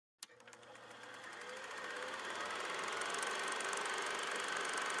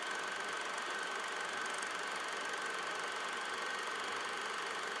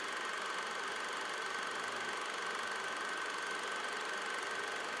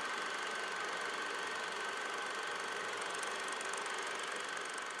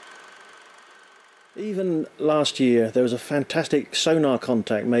Even last year there was a fantastic sonar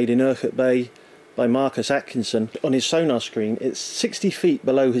contact made in Urquhart Bay by Marcus Atkinson. On his sonar screen it's 60 feet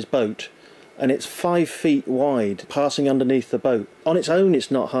below his boat and it's 5 feet wide, passing underneath the boat. On its own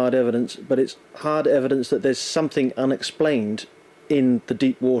it's not hard evidence, but it's hard evidence that there's something unexplained in the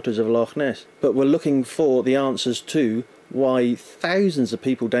deep waters of Loch Ness. But we're looking for the answers to why thousands of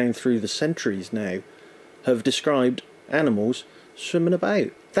people down through the centuries now have described animals swimming about.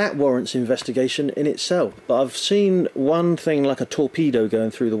 That warrants investigation in itself. But I've seen one thing like a torpedo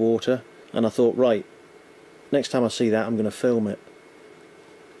going through the water and I thought, right, next time I see that I'm going to film it.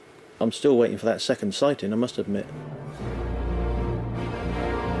 I'm still waiting for that second sighting, I must admit.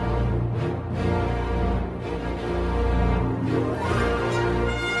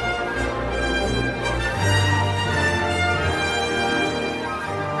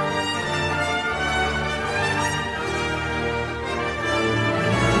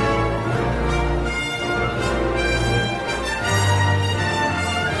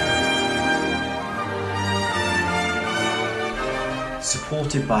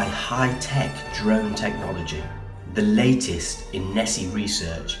 Supported by high-tech drone technology, the latest in NESSIE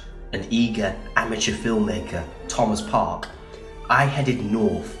research, and eager amateur filmmaker Thomas Park, I headed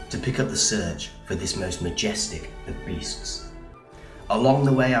north to pick up the search for this most majestic of beasts. Along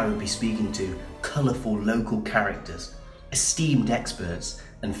the way I would be speaking to colourful local characters, esteemed experts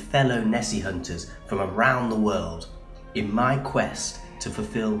and fellow NESSIE hunters from around the world in my quest to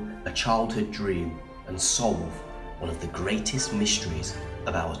fulfil a childhood dream and solve one of the greatest mysteries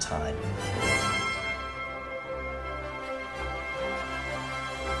of our time.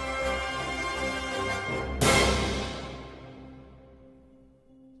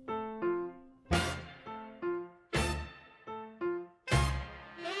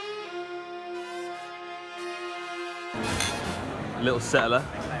 A little settler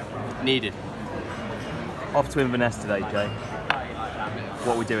needed. Off to Inverness today, Jay.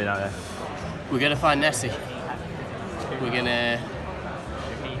 What are we doing out there? We're gonna find Nessie. We're gonna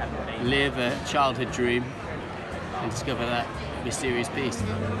live a childhood dream and discover that mysterious beast.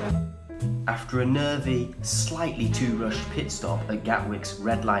 After a nervy, slightly too rushed pit stop at Gatwick's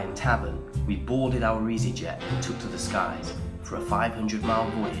Red Lion Tavern, we boarded our EasyJet and took to the skies for a 500-mile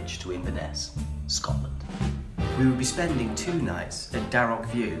voyage to Inverness, Scotland. We will be spending 2 nights at Darroch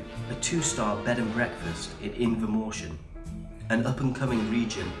View, a 2-star bed and breakfast in Invermorton, an up-and-coming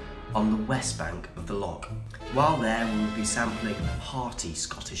region on the west bank of the loch. While there, we will be sampling hearty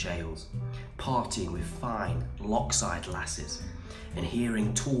Scottish ales, partying with fine lochside lasses, and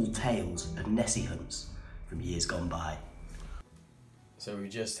hearing tall tales of Nessie hunts from years gone by. So we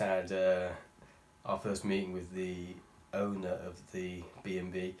just had our first meeting with the owner of the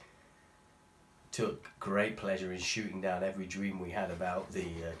B&B. Took great pleasure in shooting down every dream we had about the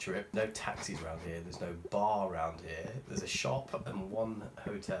trip. No taxis around here, there's no bar around here, there's a shop and 1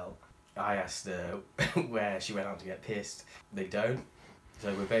 hotel. I asked her where she went out to get pissed. They don't,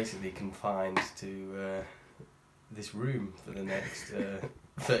 so we're basically confined to this room for the next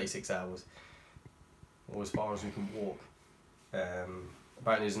 36 hours, or as far as we can walk.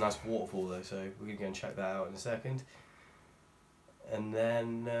 Apparently there's a nice waterfall though, so we're going to go and check that out in a second. And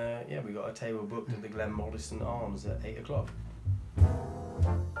then, yeah, we got a table booked at the Glenmoddison Arms at 8 o'clock.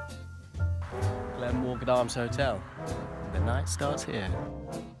 Glenmorgan Arms Hotel. The night starts here.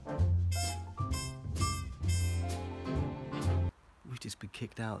 We've just been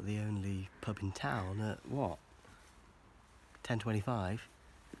kicked out of the only pub in town at, what, 10:25?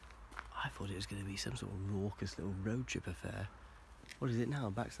 I thought it was going to be some sort of raucous little road trip affair. What is it now?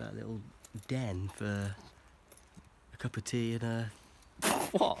 Back to that little den for a cup of tea and a...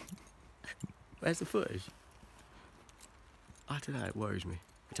 What? Where's the footage? I don't know, it worries me.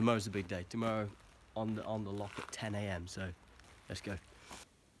 Tomorrow's a big day. Tomorrow on the lock at 10 AM, so let's go.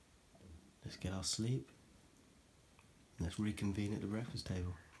 Let's get our sleep. Let's reconvene at the breakfast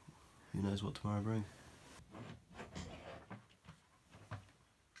table. Who knows what tomorrow brings?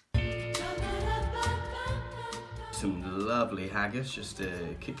 Some lovely haggis just to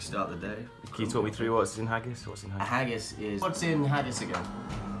kickstart the day. Can you talk me through what's in haggis? What's in A haggis? haggis is... What's in haggis again?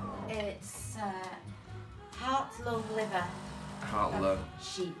 It's heart, lung, liver. Heart, lung.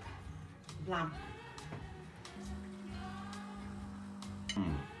 Sheep. Lamb.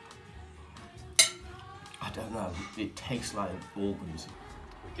 I don't know, it tastes like organs.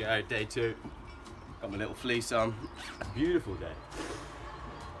 We go, day 2. Got my little fleece on. Beautiful day.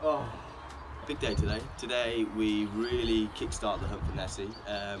 Oh, big day today. Today we really kickstart the hunt for Nessie,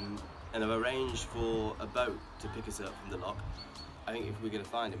 and I've arranged for a boat to pick us up from the loch. I think if we're going to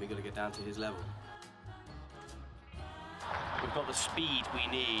find him, we've got to get down to his level. we've got the speed we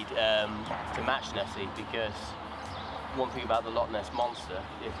need to match Nessie, because one thing about the Loch Ness Monster,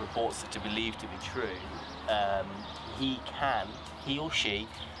 if reports are to believe to be true, he or she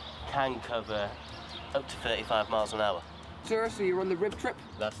can cover up to 35 miles an hour. Sir, so you're on the rib trip?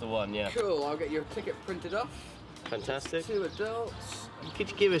 That's the one, yeah. Cool, I'll get your ticket printed off. Fantastic. 2 adults.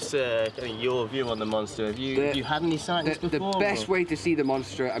 Could you give us your view on the monster? Have you had any sightings before? The best way to see the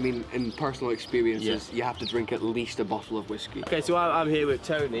monster, I mean, in personal experiences, you have to drink at least a bottle of whiskey. Okay, so I'm here with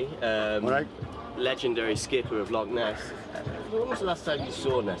Tony, legendary skipper of Loch Ness. When was the last time you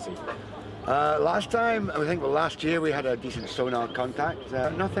saw Nessie? Last time, I think last year, we had a decent sonar contact.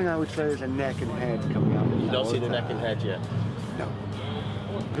 Nothing I would say is a neck and head coming up. You've not seen the neck and head yet? No.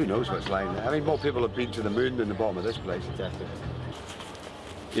 Who knows what's lying there? I mean, more people have been to the moon than the bottom of this place. Exactly.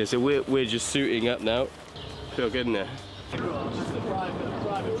 Yeah, so we're just suiting up now. Feel good in there.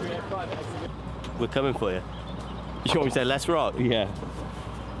 We're coming for you. You want me to say let's rock? Yeah.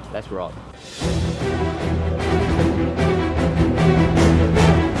 Let's rock.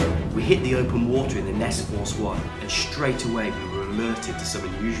 We hit the open water in the Ness Force 1, and straight away we were alerted to some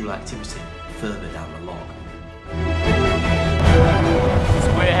unusual activity further down the log. So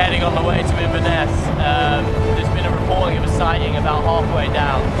we're heading on the way to Inverness. There's been a reporting of a sighting about halfway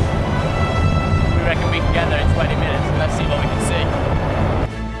down. We reckon we can get there in 20 minutes, and let's see what we can see.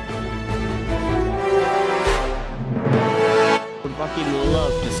 Would fucking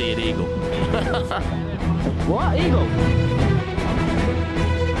love to see an eagle. What? Eagle?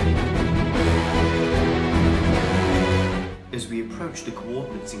 As we approached the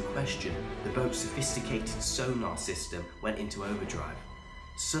coordinates in question, the boat's sophisticated sonar system went into overdrive.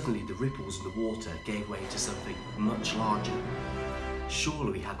 Suddenly the ripples in the water gave way to something much larger.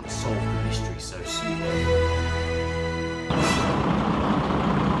 Surely we hadn't solved the mystery so soon.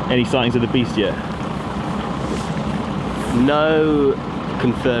 Any sightings of the beast yet? No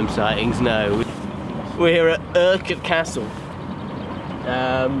confirmed sightings, no. We're here at Urquhart Castle.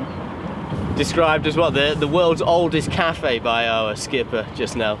 Described as what, the world's oldest cafe by our skipper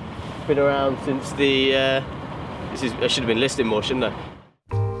just now. Been around since the... I should have been listed more, shouldn't I?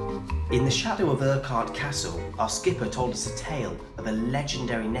 In the shadow of Urquhart Castle, our skipper told us a tale of a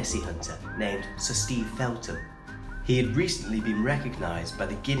legendary Nessie hunter named Sir Steve Feltham. He had recently been recognised by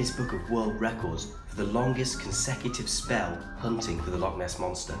the Guinness Book of World Records for the longest consecutive spell hunting for the Loch Ness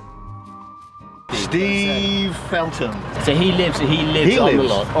Monster. Steve Feltham. So he lives on the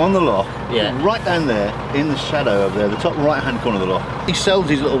loch. On the loch, yeah. Right down there, in the shadow over there, the top right-hand corner of the loch. He sells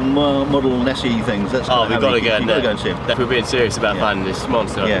these little model Nessie things. That's we've got to go and see him. We're being serious about finding this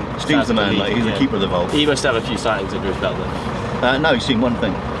monster. Yeah, Steve's the man, like, he's the keeper of the vault. He must have a few sightings under his belt then. No, he's seen one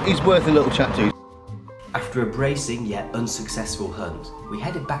thing. He's worth a little chat to. After a bracing yet unsuccessful hunt, we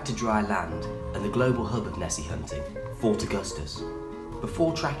headed back to dry land and the global hub of Nessie hunting, Fort Augustus.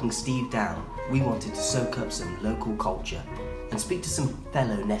 Before tracking Steve down, we wanted to soak up some local culture and speak to some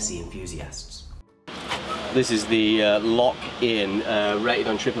fellow Nessie enthusiasts. This is the Loch Inn, rated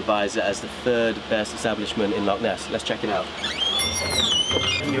on TripAdvisor as the 3rd best establishment in Loch Ness. Let's check it out.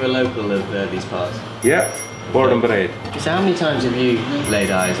 You're a local of these parts? Yeah, born and bred. So how many times have you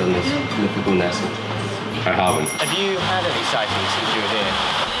laid eyes on this mythical Nessie? I haven't. Have you had any sightings since you were here?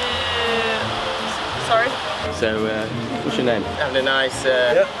 Sorry? So, what's your name? Having a nice,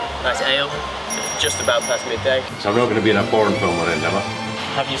 nice ale, just about past midday. So I'm not going to be in a porn film or anything, am I?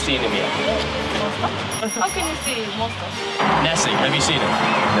 Have you seen him yet? How can you see monster? Nessie, have you seen him?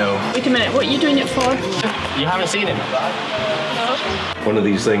 No. Wait a minute, what are you doing it for? You haven't seen him? No. One of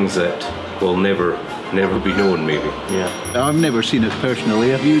these things that will never be known, maybe. Yeah. I've never seen it personally,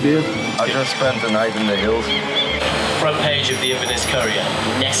 have you, Dave? I just spent the night in the hills. Front page of the Inverness Courier,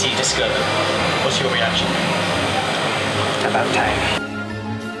 Nessie discovered. What's your reaction? About time.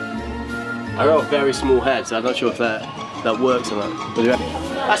 I got a very small head, so I'm not sure if that works or not.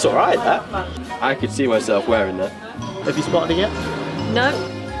 That's alright, that. I could see myself wearing that. Have you spotted it yet? No.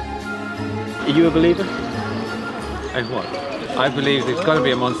 Are you a believer? And what? I believe there's got to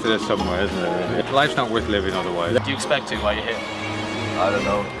be a monster there somewhere, isn't there? Life's not worth living otherwise. Do you expect to while you're here? I don't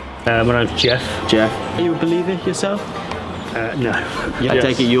know. My name's Jeff. Jeff. Are you a believer yourself? No. I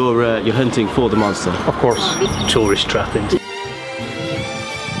take it you're hunting for the monster? Of course. Tourist trappings.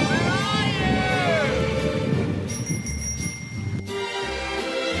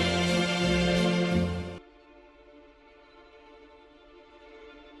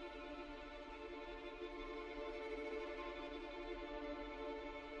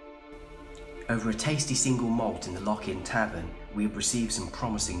 Over a tasty single malt in the Loch Inn Tavern, we have received some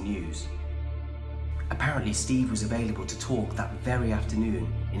promising news. Apparently Steve was available to talk that very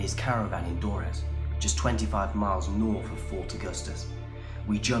afternoon in his caravan in Dorez, just 25 miles north of Fort Augustus.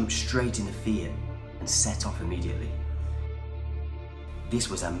 We jumped straight into Fiat and set off immediately. This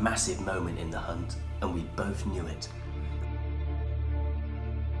was a massive moment in the hunt, and we both knew it.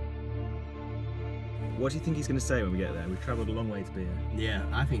 What do you think he's going to say when we get there? We've travelled a long way to be here. Yeah,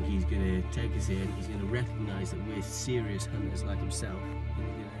 I think he's going to take us in. He's going to recognise that we're serious hunters like himself.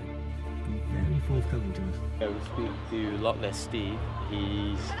 And he's going to be very forthcoming to us. We speak to Loch Ness Steve.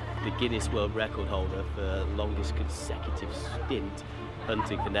 He's the Guinness World Record holder for longest consecutive stint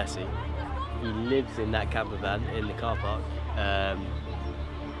hunting for Nessie. He lives in that camper van in the car park.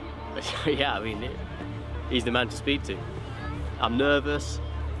 Yeah, I mean, he's the man to speak to. I'm nervous.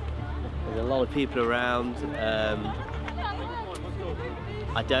 There's a lot of people around.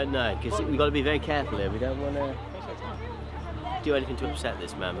 I don't know, because we've got to be very careful here. We don't want to do anything to upset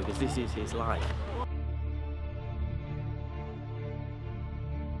this man, because this is his life.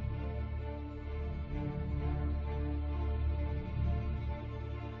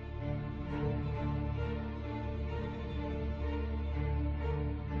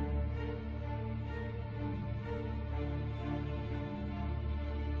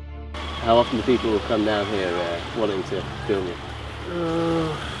 How often do people come down here wanting to film you?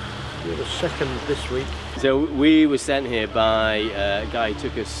 You're the second this week. So we were sent here by a guy who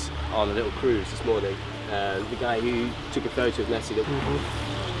took us on a little cruise this morning. The guy who took a photo of Nessie.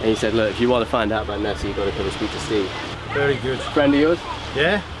 And he said, look, if you want to find out about Nessie, you've got to come and speak to Steve. Very good. Friend of yours?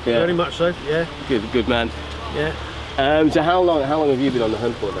 Yeah, very much so, yeah. Good man. Yeah. So how long have you been on the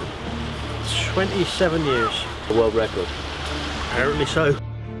hunt for then? 27 years. A world record? Apparently so.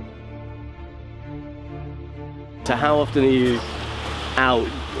 So how often are you out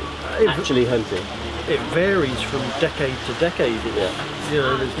actually hunting? It varies from decade to decade. Yeah. You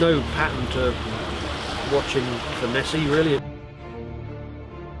know, there's no pattern to watching for Nessie really.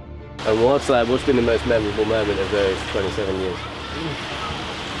 And what's been the most memorable moment of those 27 years?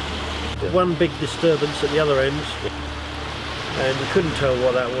 One big disturbance at the other end, and we couldn't tell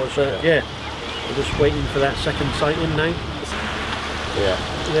what that was. Yeah, we're just waiting for that second sighting now. Yeah.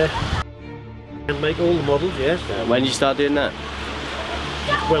 Yeah. And make all the models, yes. When did you start doing that?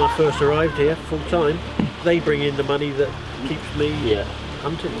 When I first arrived here, full time. They bring in the money that keeps me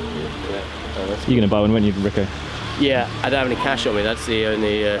hunting. Yeah. Oh, you're going to buy one, weren't you, Rico? Yeah, I don't have any cash on me. That's the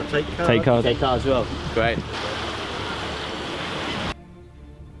only. Take card. Take card as well. Great.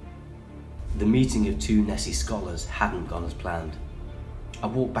 The meeting of two Nessie scholars hadn't gone as planned. I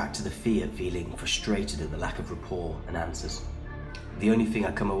walked back to the Fiat feeling frustrated at the lack of rapport and answers. The only thing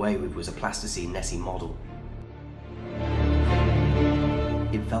I come away with was a plasticine Nessie model.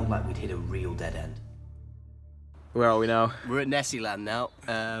 It felt like we'd hit a real dead end. Where are we now? We're at Nessie land now.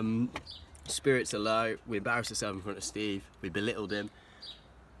 Spirits are low. We embarrassed ourselves in front of Steve. We belittled him.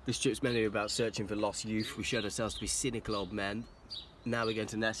 This trip's mainly about searching for lost youth. We showed ourselves to be cynical old men. Now we're going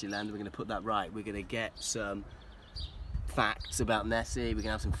to Nessie land. We're going to put that right. We're going to get some facts about Nessie. We're going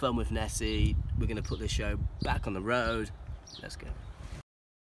to have some fun with Nessie. We're going to put this show back on the road. Let's go.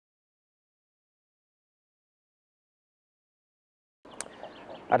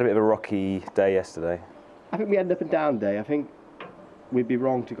 I had a bit of a rocky day yesterday. I think we had an up and down day. I think we'd be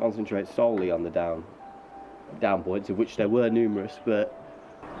wrong to concentrate solely on the down points, of which there were numerous, but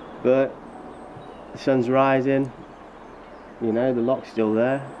the sun's rising, you know, the lock's still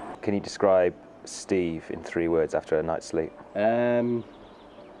there. Can you describe Steve in 3 words after a night's sleep? A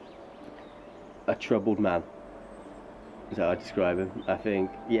troubled man, is how I describe him. I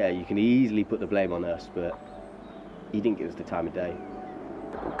think, yeah, you can easily put the blame on us, but he didn't give us the time of day.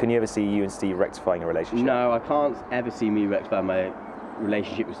 Can you ever see you and Steve rectifying a relationship? No, I can't ever see me rectify my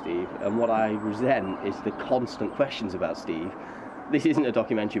relationship with Steve, and what I resent is the constant questions about Steve. This isn't a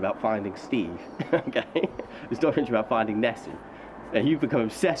documentary about finding Steve, okay? It's a documentary about finding Nessie. And you've become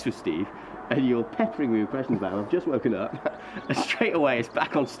obsessed with Steve, and you're peppering me with questions about him. I've just woken up, and straight away it's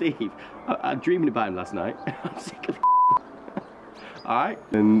back on Steve. I'm dreaming about him last night. I'm sick of Alright?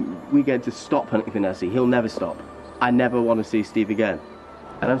 And we get to stop hunting for Nessie. He'll never stop. I never want to see Steve again.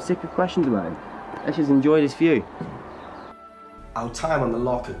 And I'm sick of questions about him. Let's just enjoy this view. Our time on the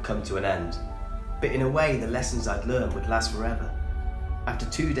lock had come to an end, but in a way the lessons I'd learned would last forever. After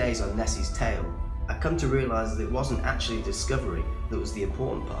 2 days on Nessie's tail, I'd come to realise that it wasn't actually the discovery that was the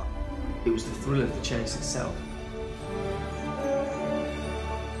important part. It was the thrill of the chase itself.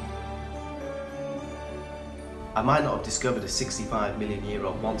 I might not have discovered a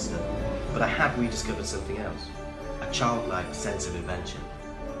 65-million-year-old monster, but I had rediscovered something else. A childlike sense of adventure.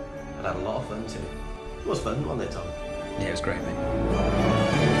 I'd had a lot of fun too. It was fun, wasn't it, Tom? Yeah, it was great, mate.